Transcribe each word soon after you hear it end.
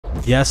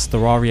Yes, the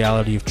raw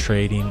reality of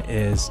trading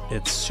is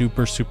it's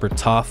super, super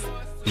tough.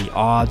 The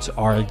odds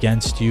are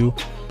against you,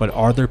 but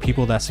are there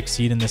people that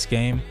succeed in this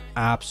game?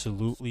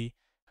 Absolutely.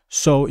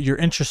 So you're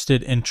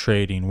interested in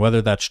trading,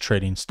 whether that's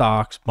trading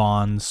stocks,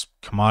 bonds,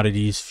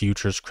 commodities,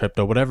 futures,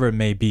 crypto, whatever it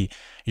may be.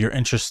 You're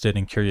interested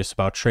and curious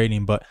about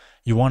trading, but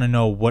you want to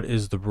know what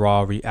is the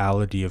raw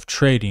reality of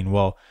trading.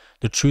 Well,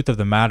 the truth of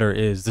the matter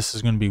is this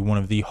is going to be one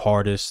of the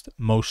hardest,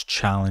 most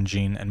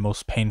challenging, and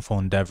most painful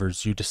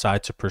endeavors you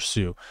decide to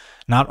pursue.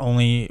 Not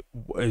only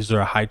is there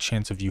a high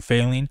chance of you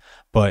failing,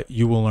 but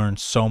you will learn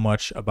so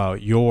much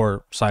about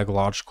your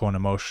psychological and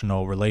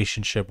emotional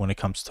relationship when it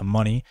comes to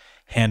money,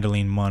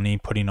 handling money,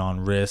 putting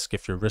on risk.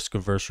 If you're risk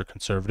averse or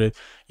conservative,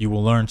 you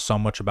will learn so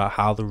much about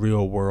how the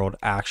real world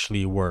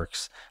actually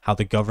works, how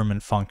the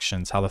government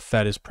functions, how the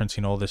Fed is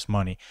printing all this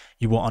money.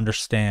 You will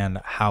understand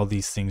how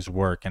these things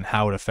work and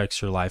how it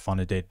affects your life on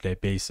a day-to-day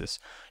basis.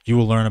 You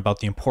will learn about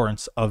the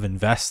importance of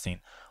investing,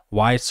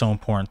 why it's so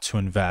important to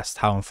invest,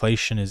 how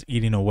inflation is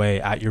eating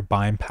away at your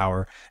buying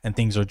power and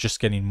things are just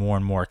getting more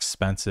and more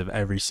expensive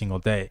every single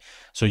day.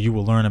 So you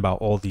will learn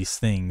about all these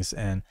things,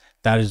 and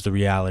that is the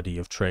reality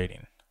of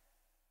trading.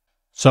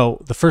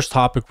 So the first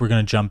topic we're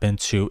going to jump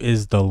into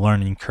is the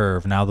learning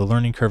curve. Now, the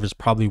learning curve is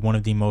probably one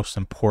of the most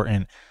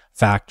important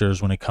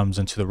factors when it comes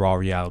into the raw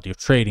reality of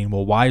trading.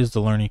 Well, why is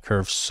the learning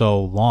curve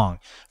so long?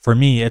 For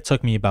me, it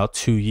took me about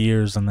 2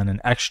 years and then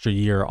an extra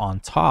year on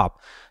top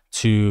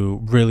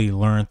to really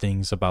learn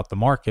things about the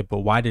market. But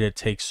why did it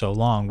take so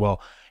long?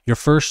 Well, your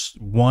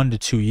first 1 to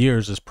 2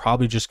 years is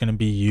probably just going to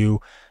be you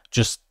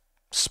just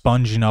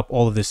sponging up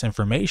all of this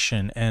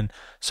information. And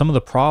some of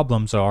the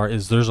problems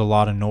is there's a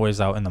lot of noise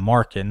out in the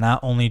market. Not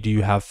only do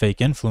you have fake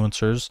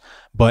influencers,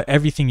 but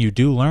everything you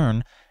do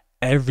learn,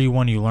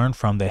 everyone you learn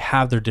from, they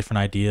have their different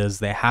ideas,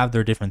 they have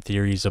their different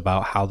theories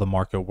about how the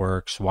market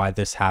works, why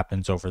this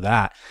happens over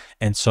that.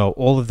 And so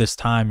all of this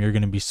time you're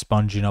going to be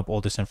sponging up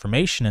all this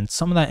information, and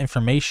some of that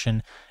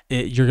information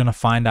you're going to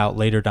find out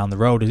later down the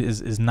road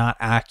is not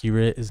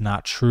accurate, is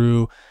not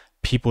true.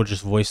 People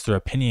just voice their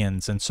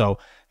opinions. And so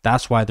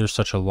that's why there's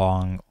such a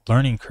long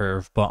learning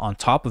curve. But on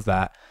top of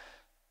that,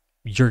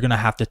 you're going to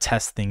have to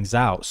test things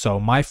out. So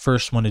my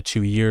first 1 to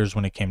 2 years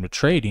when it came to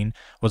trading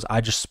was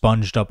I just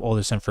sponged up all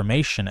this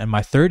information. And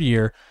my third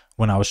year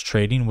when I was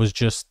trading was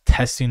just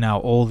testing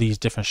out all these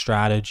different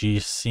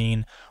strategies,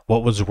 seeing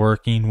what was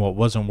working, what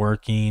wasn't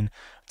working,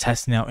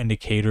 testing out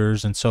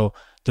indicators. And so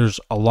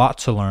there's a lot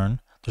to learn.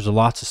 There's a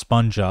lot to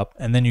sponge up,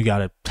 and then you got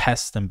to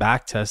test and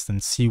back test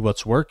and see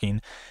what's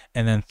working.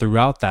 And then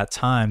throughout that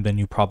time, then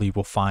you probably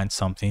will find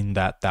something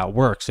that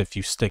works if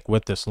you stick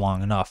with this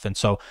long enough. And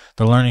so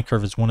the learning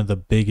curve is one of the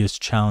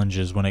biggest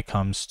challenges when it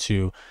comes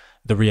to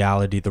the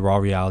raw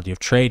reality of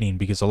trading,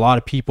 because a lot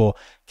of people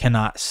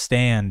cannot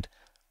stand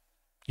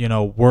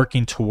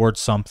working towards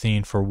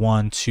something for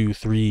 1, 2,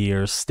 3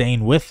 years,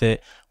 staying with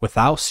it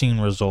without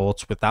seeing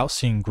results, without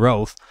seeing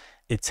growth.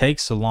 It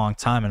takes a long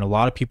time, and a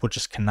lot of people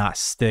just cannot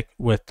stick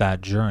with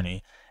that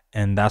journey.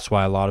 And that's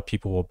why a lot of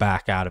people will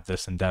back out of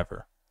this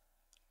endeavor.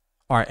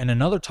 All right, and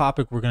another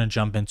topic we're going to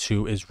jump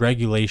into is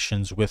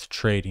regulations with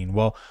trading.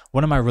 Well,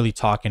 what am I really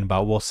talking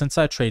about? Well, since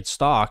I trade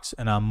stocks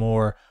and I'm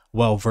more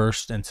well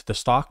versed into the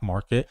stock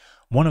market,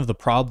 one of the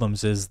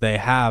problems is they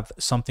have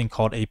something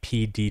called a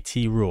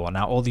PDT rule.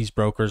 Now, all these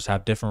brokers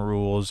have different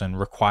rules and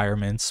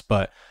requirements,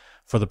 but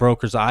for the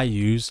brokers I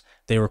use,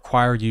 they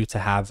require you to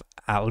have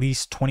at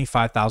least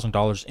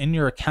 $25,000 in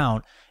your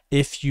account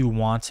if you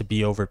want to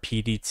be over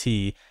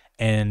PDT,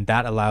 and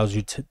that allows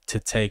you to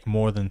take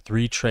more than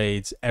 3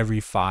 trades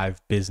every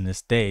 5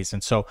 business days.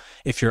 And so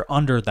if you're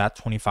under that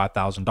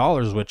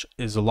 $25,000, which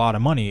is a lot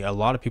of money, a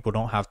lot of people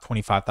don't have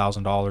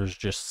 $25,000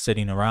 just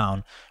sitting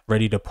around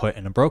ready to put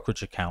in a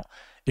brokerage account.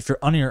 If you're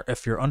under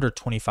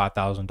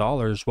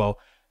 $25,000, well,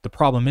 the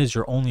problem is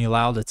you're only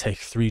allowed to take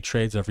 3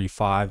 trades every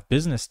 5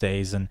 business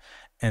days, and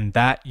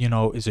that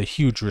is a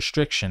huge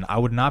restriction. I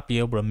would not be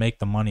able to make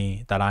the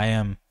money that I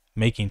am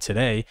making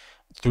today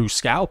through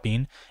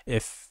scalping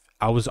if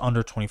I was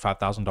under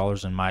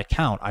 $25,000 in my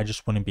account. I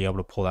just wouldn't be able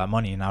to pull that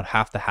money, and I'd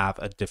have to have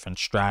a different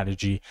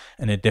strategy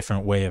and a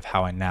different way of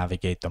how I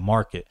navigate the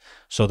market.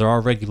 So there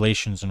are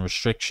regulations and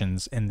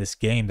restrictions in this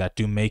game that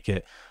do make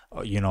it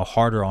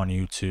harder on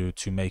you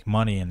to make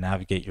money and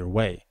navigate your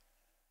way.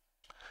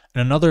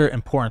 And another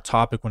important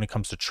topic when it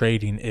comes to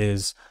trading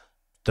is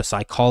the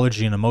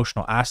psychology and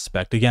emotional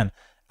aspect. Again,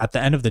 at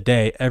the end of the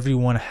day,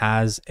 everyone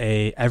has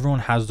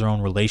their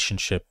own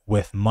relationship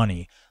with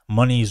money.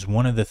 Money is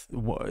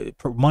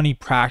money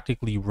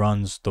practically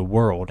runs the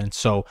world. And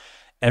so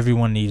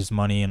everyone needs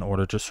money in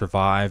order to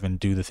survive and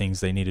do the things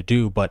they need to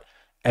do, but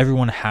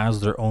everyone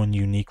has their own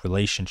unique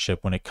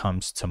relationship when it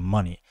comes to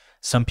money.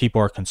 Some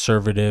people are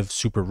conservative,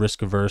 super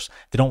risk averse.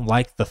 They don't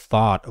like the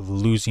thought of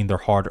losing their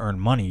hard-earned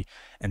money.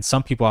 And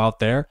some people out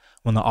there,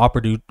 when the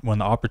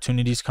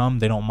opportunities come,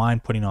 they don't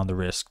mind putting on the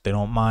risk. They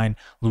don't mind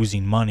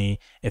losing money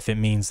if it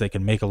means they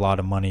can make a lot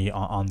of money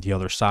on the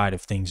other side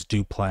if things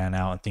do plan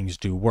out and things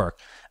do work.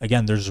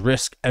 Again, there's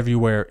risk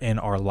everywhere in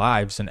our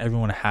lives, and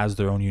everyone has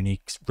their own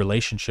unique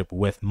relationship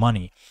with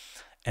money.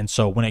 And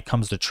so when it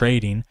comes to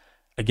trading,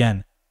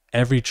 again,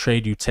 every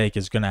trade you take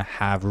is going to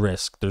have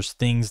risk. There's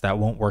things that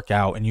won't work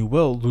out and you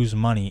will lose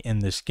money in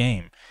this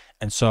game.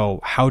 And so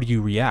how do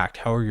you react?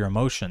 How are your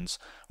emotions?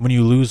 When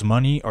you lose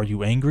money, are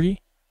you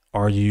angry?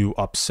 Are you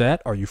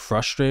upset? Are you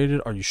frustrated?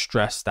 Are you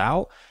stressed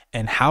out?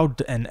 And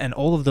and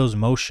all of those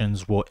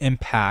emotions will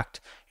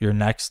impact your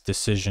next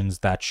decisions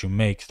that you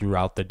make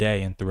throughout the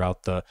day and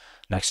throughout the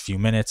next few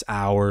minutes,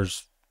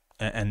 hours,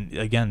 and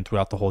again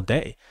throughout the whole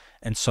day.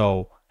 And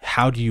so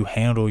how do you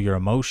handle your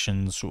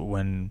emotions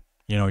when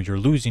you're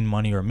losing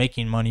money or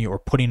making money or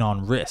putting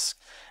on risk?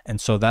 And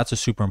so that's a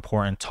super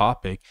important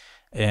topic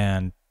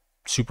and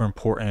super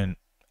important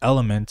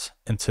element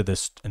into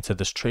this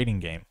trading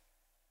game.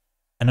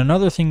 And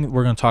another thing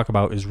we're going to talk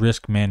about is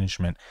risk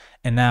management.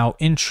 And now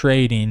in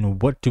trading,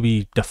 what do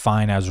we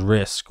define as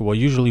risk? Well,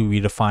 usually we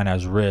define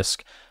as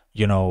risk,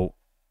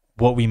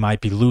 what we might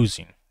be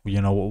losing.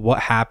 What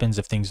happens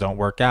if things don't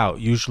work out?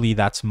 Usually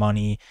that's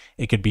money.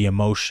 It could be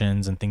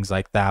emotions and things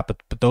like that.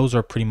 But those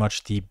are pretty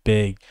much the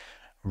big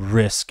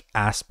risk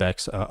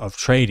aspects of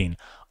trading.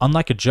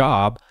 Unlike a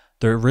job,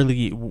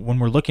 when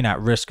we're looking at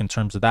risk in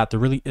terms of that, there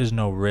really is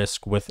no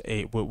risk with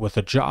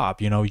a job.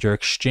 You're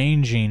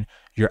exchanging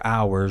your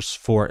hours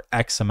for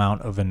X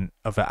amount of an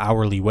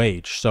hourly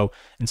wage. So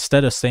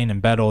instead of staying in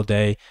bed all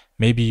day,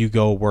 maybe you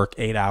go work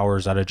 8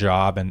 hours at a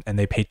job and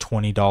they pay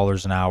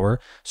 $20 an hour.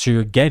 So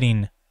you're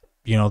getting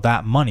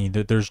that money.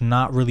 There's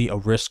not really a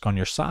risk on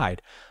your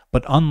side.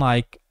 But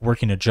unlike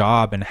working a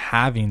job and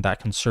having that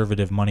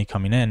conservative money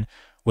coming in,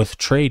 with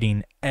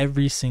trading,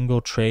 every single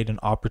trade and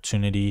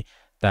opportunity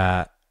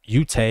that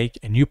you take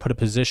and you put a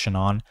position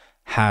on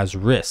has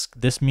risk.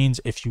 This means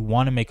if you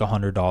want to make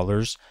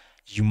 $100,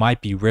 you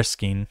might be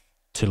risking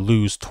to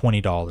lose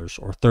 $20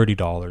 or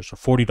 $30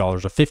 or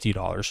 $40 or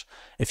 $50.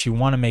 If you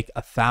want to make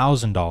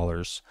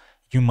 $1,000,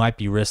 you might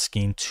be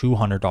risking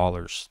 $200,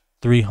 $300,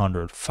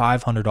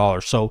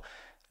 $500. So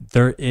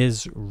there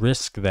is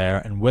risk there.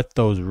 And with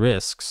those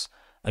risks,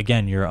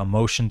 again, your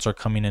emotions are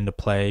coming into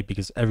play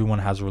because everyone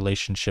has a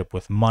relationship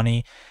with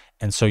money.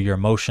 And so your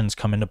emotions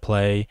come into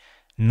play.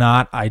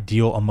 Not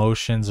ideal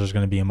emotions. There's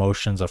going to be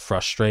emotions of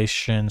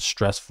frustration,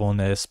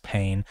 stressfulness,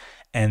 pain,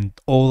 and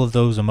all of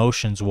those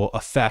emotions will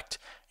affect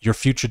your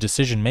future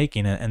decision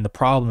making. And the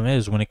problem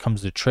is when it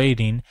comes to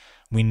trading,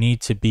 we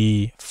need to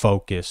be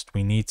focused.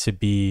 We need to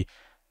be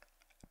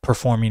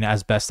performing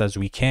as best as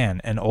we can.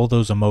 And all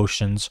those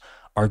emotions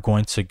are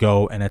going to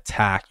go and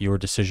attack your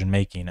decision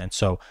making. And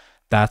so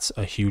that's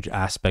a huge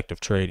aspect of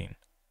trading.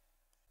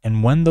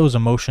 And when those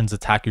emotions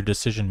attack your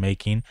decision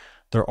making,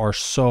 there are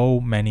so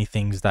many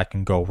things that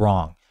can go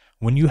wrong.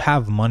 When you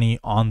have money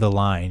on the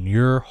line,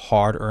 your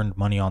hard-earned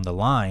money on the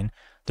line,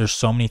 there's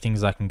so many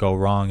things that can go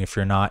wrong if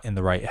you're not in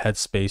the right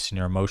headspace and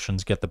your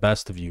emotions get the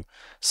best of you.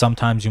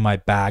 Sometimes you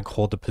might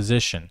hold a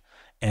position,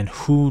 and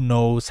who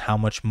knows how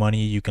much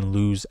money you can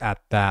lose at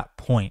that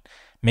point.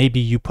 Maybe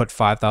you put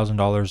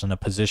 $5,000 in a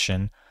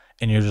position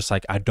and you're just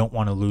like, I don't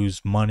want to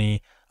lose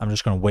money. I'm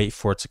just going to wait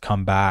for it to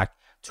come back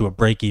to a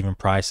break-even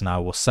price and I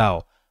will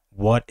sell.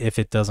 What if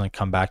it doesn't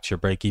come back to your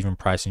break-even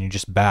price and you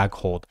just bag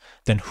hold?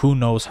 Then who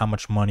knows how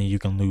much money you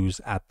can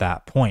lose at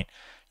that point.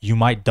 You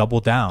might double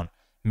down.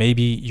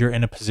 Maybe you're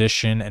in a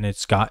position and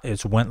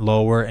it's went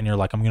lower and you're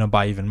like, I'm going to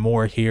buy even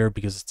more here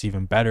because it's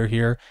even better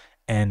here.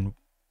 And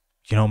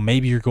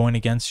maybe you're going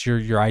against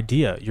your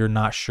idea. You're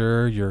not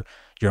sure, your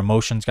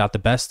emotions got the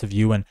best of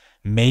you, and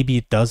maybe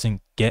it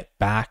doesn't get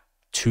back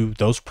to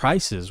those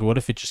prices. What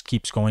if it just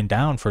keeps going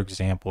down? For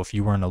example, if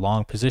you were in a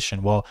long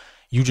position, well,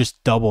 you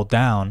just double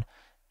down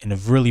in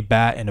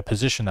a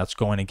position that's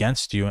going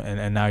against you,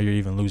 and now you're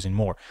even losing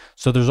more.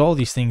 So there's all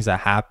these things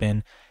that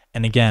happen.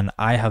 And again,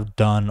 I have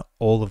done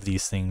all of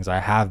these things. I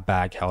have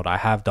bag held, I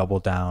have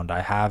doubled down,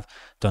 I have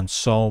done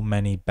so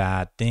many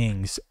bad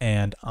things.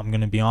 And I'm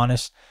going to be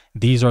honest,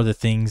 these are the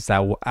things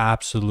that will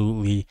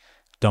absolutely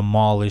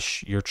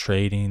demolish your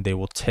trading. They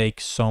will take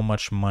so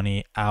much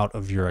money out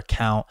of your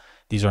account.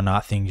 These are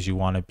not things you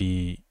want to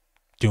be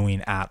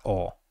doing at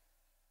all.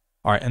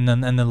 All right, and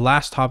then the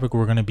last topic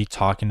we're going to be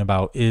talking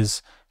about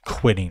is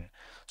quitting.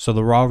 So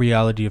the raw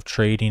reality of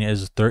trading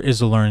is there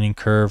is a learning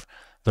curve.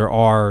 There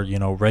are,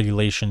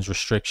 regulations,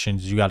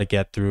 restrictions you got to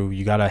get through.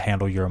 You got to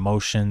handle your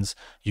emotions.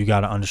 You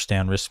got to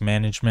understand risk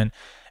management.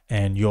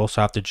 And you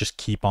also have to just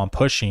keep on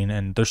pushing.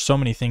 And there's so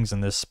many things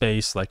in this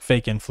space, like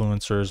fake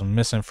influencers and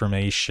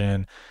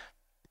misinformation.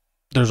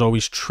 There's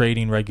always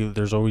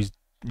there's always,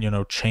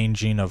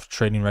 changing of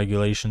trading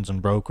regulations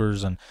and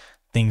brokers and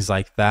things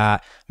like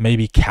that.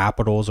 Maybe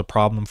capital is a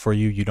problem for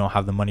you. You don't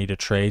have the money to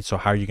trade. So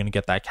how are you going to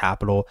get that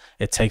capital?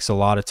 It takes a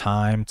lot of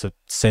time to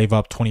save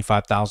up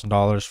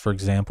 $25,000, for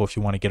example, if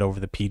you want to get over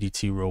the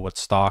PDT rule with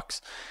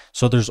stocks.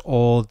 So there's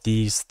all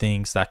these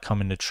things that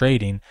come into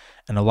trading.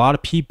 And a lot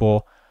of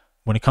people,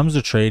 when it comes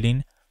to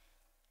trading,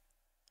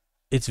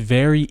 it's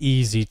very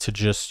easy to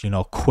just,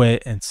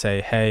 quit and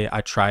say, hey, I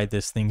tried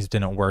this, things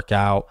didn't work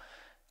out.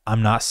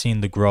 I'm not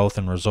seeing the growth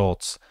and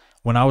results.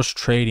 When I was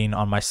trading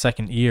on my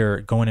second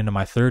year, going into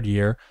my third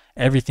year,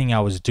 everything I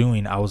was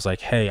doing, I was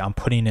like, hey, I'm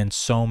putting in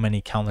so many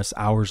countless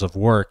hours of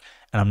work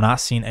and I'm not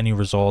seeing any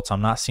results.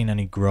 I'm not seeing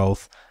any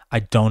growth. I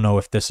don't know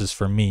if this is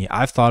for me.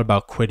 I've thought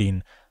about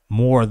quitting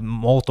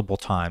multiple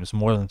times,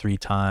 more than 3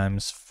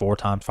 times, 4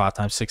 times, 5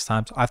 times, 6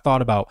 times. I've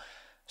thought about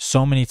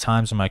so many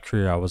times in my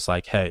career. I was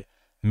like, hey,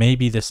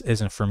 maybe this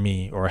isn't for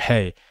me, or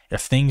hey,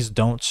 if things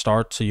don't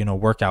start to,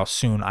 work out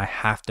soon, I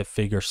have to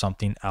figure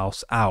something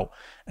else out.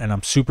 And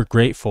I'm super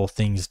grateful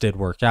things did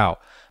work out.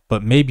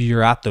 But maybe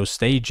you're at those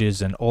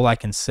stages, and all I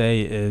can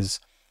say is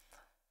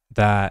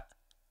that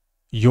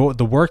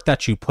the work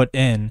that you put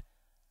in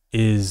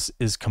is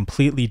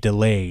completely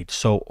delayed.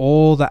 So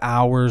all the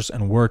hours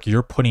and work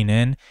you're putting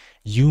in,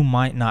 you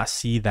might not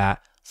see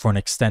that for an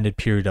extended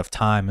period of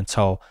time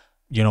until,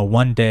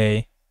 one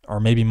day or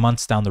maybe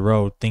months down the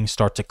road, things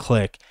start to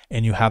click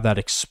and you have that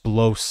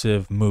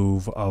explosive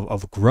move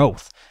of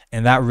growth.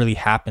 And that really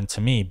happened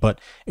to me. But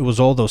it was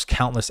all those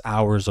countless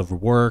hours of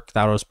work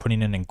that I was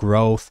putting in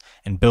growth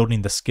and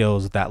building the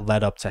skills that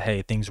led up to,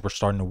 hey, things were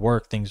starting to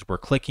work, things were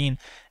clicking,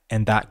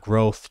 and that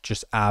growth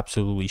just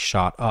absolutely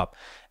shot up.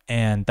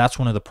 And that's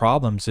one of the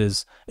problems,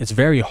 is it's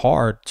very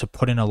hard to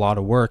put in a lot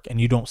of work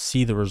and you don't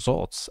see the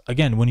results.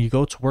 Again, when you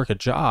go to work a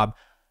job,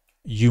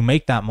 you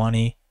make that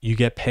money, you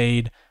get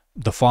paid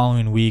the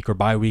following week or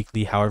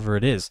bi-weekly, however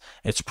it is.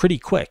 It's pretty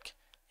quick,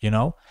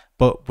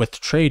 but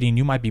with trading,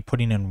 you might be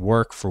putting in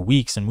work for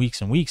weeks and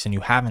weeks and weeks, and you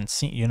haven't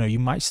seen, you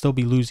might still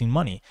be losing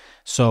money.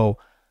 So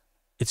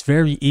it's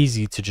very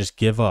easy to just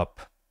give up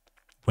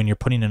when you're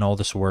putting in all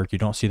this work. You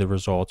don't see the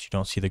results, you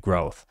don't see the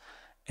growth.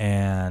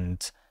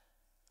 And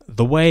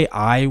the way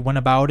I went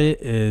about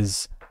it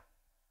is,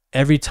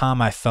 every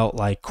time I felt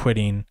like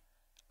quitting,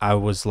 I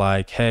was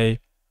like, hey,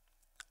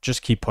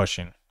 just keep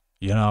pushing.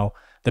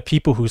 The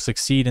people who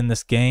succeed in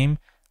this game,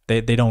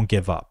 they don't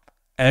give up.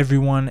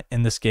 Everyone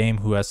in this game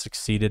who has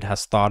succeeded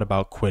has thought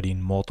about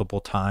quitting multiple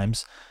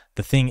times.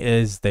 The thing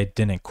is, they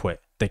didn't quit.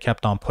 They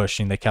kept on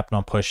pushing,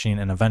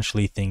 and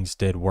eventually things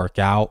did work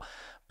out.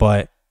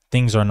 But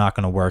things are not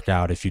going to work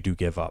out if you do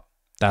give up.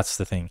 That's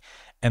the thing.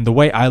 And the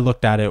way I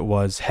looked at it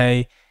was,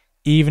 hey,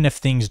 even if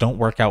things don't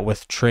work out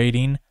with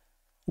trading,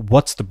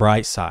 what's the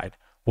bright side?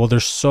 Well,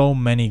 there's so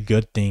many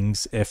good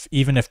things.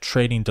 Even if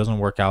trading doesn't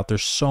work out,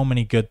 there's so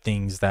many good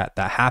things that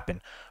happen.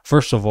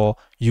 First of all,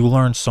 you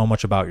learn so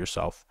much about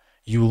yourself.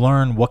 You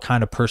learn what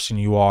kind of person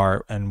you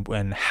are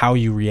and how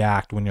you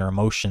react when your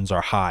emotions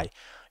are high.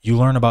 You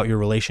learn about your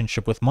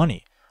relationship with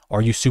money.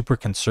 Are you super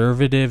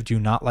conservative? Do you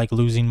not like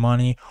losing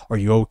money? Are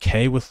you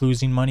okay with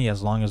losing money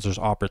as long as there's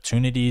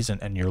opportunities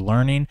and you're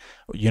learning?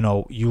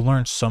 You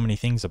learn so many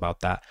things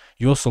about that.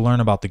 You also learn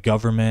about the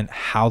government,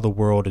 how the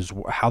world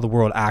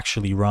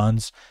actually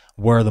runs,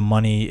 where the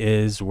money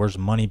is, where's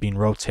money being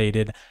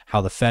rotated,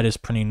 how the Fed is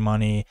printing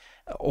money.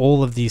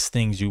 All of these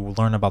things, you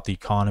learn about the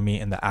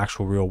economy and the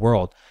actual real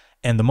world.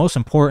 And the most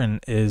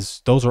important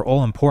is, those are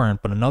all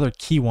important, but another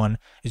key one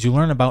is you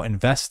learn about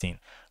investing.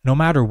 No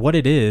matter what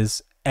it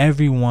is,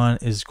 everyone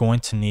is going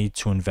to need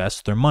to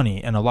invest their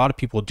money. And a lot of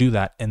people do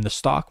that in the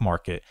stock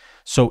market.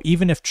 So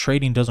even if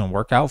trading doesn't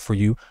work out for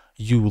you,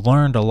 you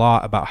learned a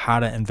lot about how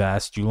to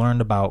invest. You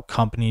learned about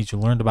companies. You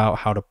learned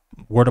about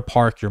where to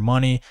park your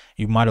money.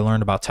 You might have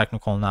learned about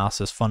technical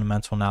analysis,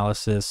 fundamental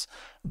analysis,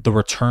 the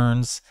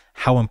returns,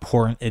 how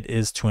important it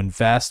is to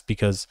invest,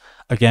 because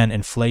again,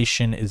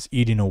 inflation is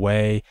eating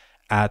away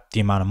at the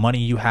amount of money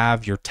you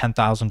have. Your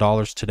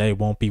 $10,000 today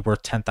won't be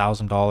worth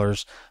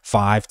 $10,000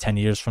 5-10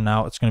 years from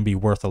now. It's going to be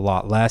worth a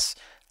lot less.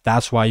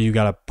 That's why you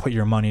got to put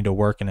your money to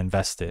work and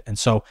invest it. And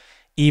so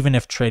even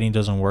if trading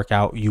doesn't work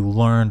out, you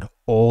learned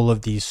all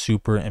of these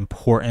super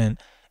important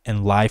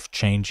and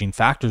life-changing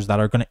factors that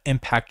are going to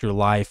impact your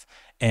life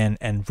and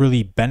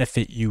really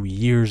benefit you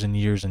years and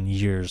years and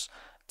years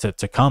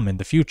to come in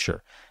the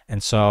future.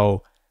 And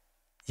so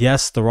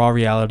yes, the raw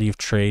reality of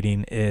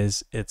trading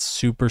is it's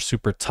super,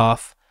 super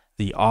tough.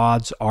 The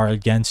odds are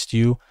against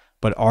you,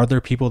 but are there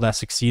people that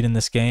succeed in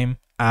this game?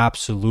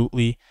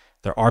 Absolutely.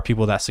 There are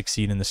people that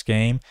succeed in this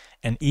game.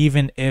 And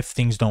even if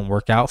things don't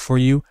work out for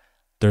you,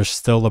 there's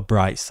still a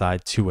bright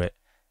side to it.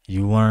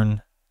 You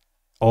learn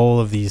all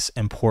of these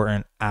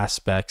important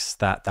aspects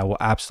that will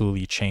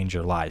absolutely change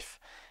your life.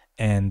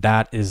 And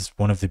that is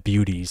one of the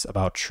beauties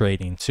about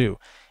trading too.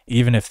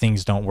 Even if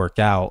things don't work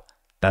out,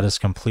 that is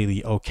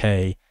completely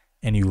okay.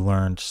 And you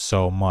learned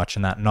so much,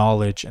 and that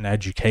knowledge and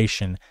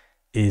education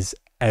is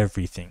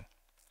everything.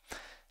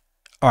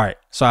 All right,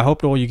 so I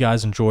hope all you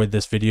guys enjoyed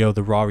this video,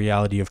 the raw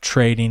reality of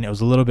trading. It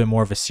was a little bit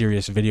more of a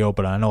serious video,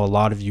 but I know a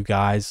lot of you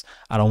guys,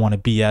 I don't want to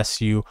BS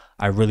you.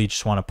 I really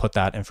just want to put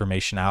that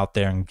information out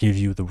there and give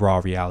you the raw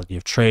reality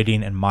of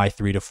trading and my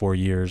 3 to 4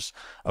 years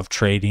of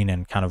trading,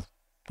 and kind of,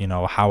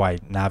 how I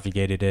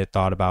navigated it,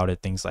 thought about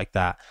it, things like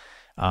that.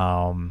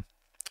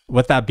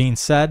 With that being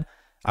said,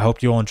 I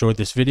hope you all enjoyed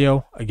this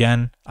video.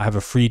 Again, I have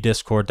a free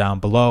Discord down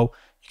below.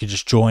 You can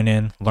just join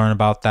in, learn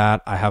about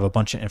that. I have a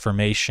bunch of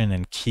information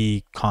and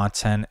key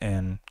content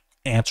and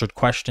answered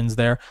questions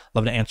there.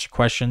 Love to answer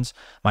questions.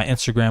 My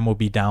Instagram will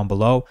be down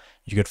below.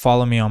 You could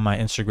follow me on my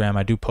Instagram.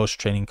 I do post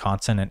trading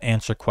content and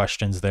answer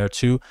questions there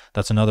too.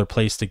 That's another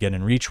place to get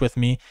in reach with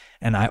me.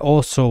 And I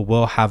also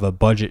will have a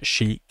budget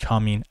sheet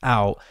coming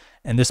out.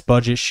 And this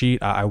budget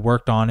sheet, I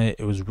worked on it.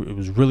 It was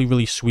really,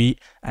 really sweet.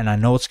 And I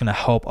know it's going to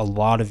help a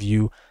lot of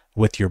you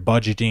with your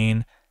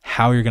budgeting,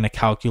 how you're going to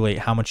calculate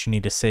how much you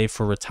need to save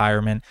for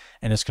retirement.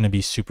 And it's going to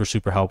be super,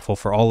 super helpful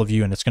for all of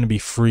you. And it's going to be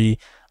free.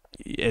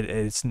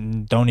 It's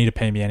don't need to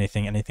pay me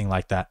anything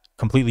like that.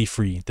 Completely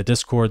free. The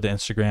Discord, the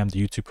Instagram,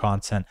 the YouTube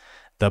content,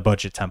 the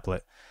budget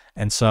template.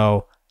 And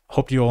so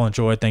hope you all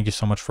enjoyed. Thank you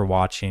so much for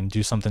watching.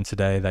 Do something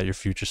today that your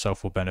future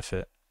self will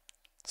benefit.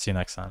 See you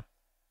next time.